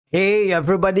Hey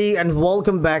everybody, and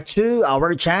welcome back to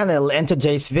our channel. In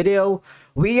today's video,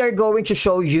 we are going to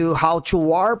show you how to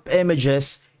warp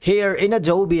images here in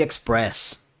Adobe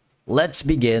Express. Let's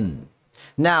begin.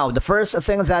 Now, the first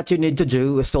thing that you need to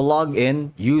do is to log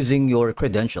in using your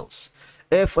credentials.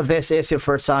 If this is your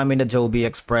first time in Adobe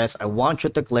Express, I want you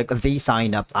to click the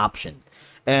sign up option.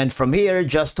 And from here,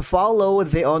 just to follow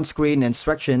the on-screen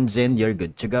instructions and you're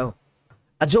good to go.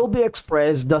 Adobe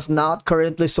Express does not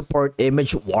currently support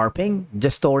image warping,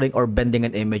 distorting or bending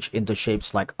an image into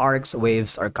shapes like arcs,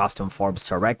 waves, or custom forms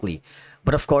directly.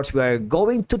 But of course, we are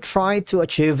going to try to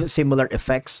achieve similar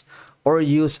effects or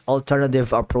use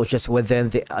alternative approaches within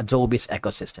the Adobe's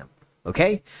ecosystem.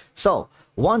 Okay? So,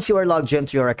 once you are logged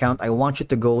into your account, I want you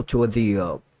to go to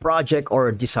the project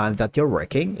or design that you're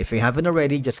working. If you haven't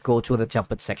already, just go to the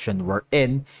template section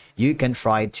wherein you can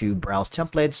try to browse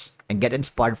templates and get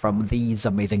inspired from these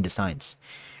amazing designs.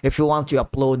 If you want to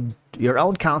upload your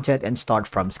own content and start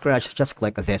from scratch, just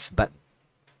click this button.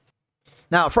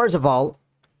 Now, first of all,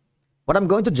 what I'm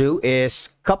going to do is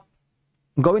I'm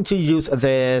going to use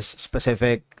this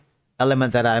specific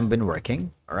element that I've been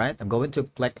working. All right, I'm going to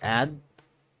click add,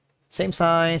 same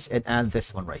size, and add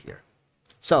this one right here.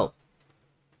 So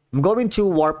I'm going to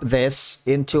warp this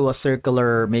into a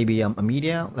circular, maybe a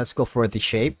media. Let's go for the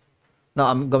shape. No,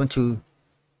 I'm going to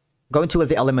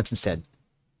the elements instead.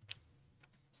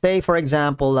 Say, for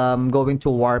example, I'm going to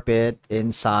warp it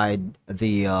inside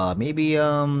the maybe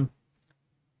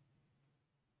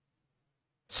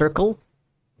circle.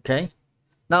 Okay.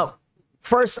 Now,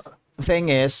 first thing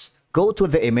is go to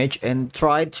the image and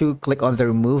try to click on the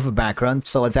remove background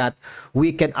so that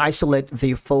we can isolate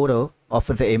the photo of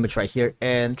the image right here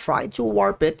and try to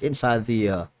warp it inside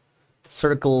the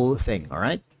circle thing. All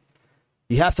right,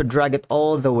 you have to drag it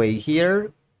all the way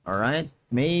here. All right,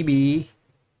 maybe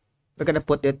we're gonna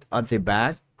put it on the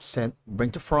back,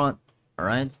 bring to front. All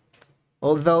right,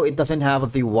 although it doesn't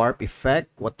have the warp effect,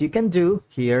 what you can do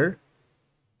here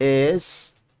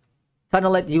is kind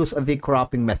of like use the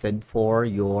cropping method for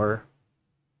your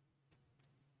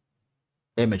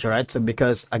image. All right, so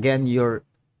because again your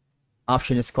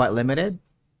option is quite limited.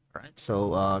 All right,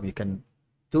 so you can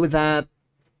do that.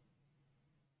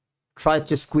 Try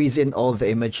to squeeze in all the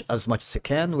image as much as you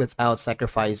can without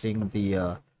sacrificing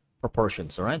the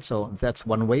proportions. All right, so that's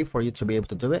one way for you to be able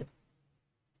to do it.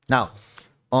 Now,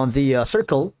 on the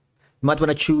circle, you might want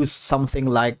to choose something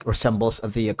like resembles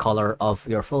the color of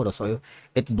your photo, so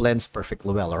it blends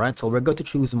perfectly well. All right, so we're going to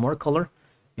choose more color,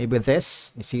 maybe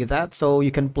this. You see that? So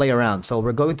you can play around. So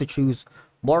we're going to choose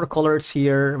more colors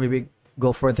here. Maybe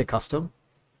go for the custom.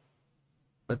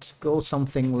 Let's go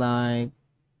something like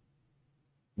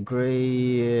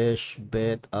grayish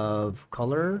bit of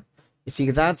color. You see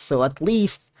that? So at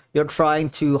least you're trying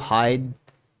to hide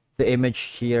the image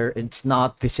here. It's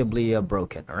not visibly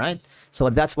broken. All right, so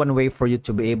that's one way for you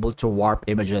to be able to warp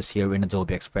images here in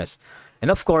Adobe Express.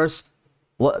 And of course,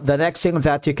 the next thing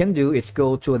that you can do is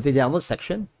go to the download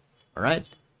section. All right,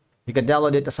 you can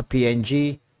download it as a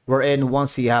PNG, wherein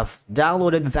once you have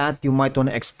downloaded that, you might want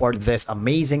to export this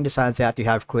amazing design that you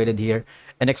have created here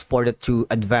and export it to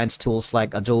advanced tools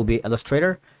like Adobe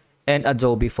Illustrator and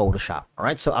Adobe Photoshop. All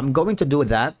right, so I'm going to do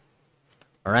that.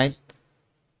 All right,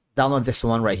 download this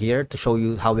one right here to show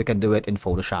you how we can do it in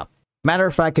Photoshop. Matter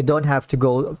of fact, you don't have to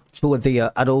go to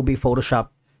the Adobe Photoshop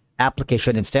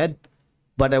application instead.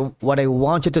 But what I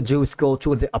want you to do is go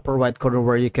to the upper right corner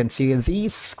where you can see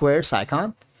these squares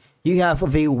icon. You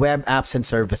have the web apps and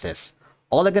services.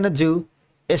 All I'm gonna do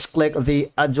is click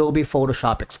the Adobe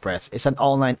Photoshop Express. It's an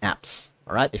online apps.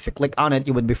 All right, if you click on it,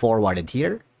 you would be forwarded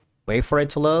here. Wait for it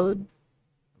to load.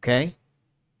 Okay,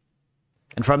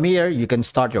 and from here you can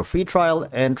start your free trial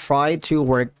and try to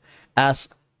work as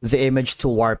the image to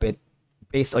warp it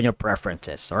based on your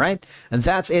preferences. All right, and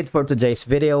that's it for today's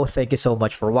video. Thank you so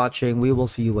much for watching. We will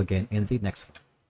see you again in the next one.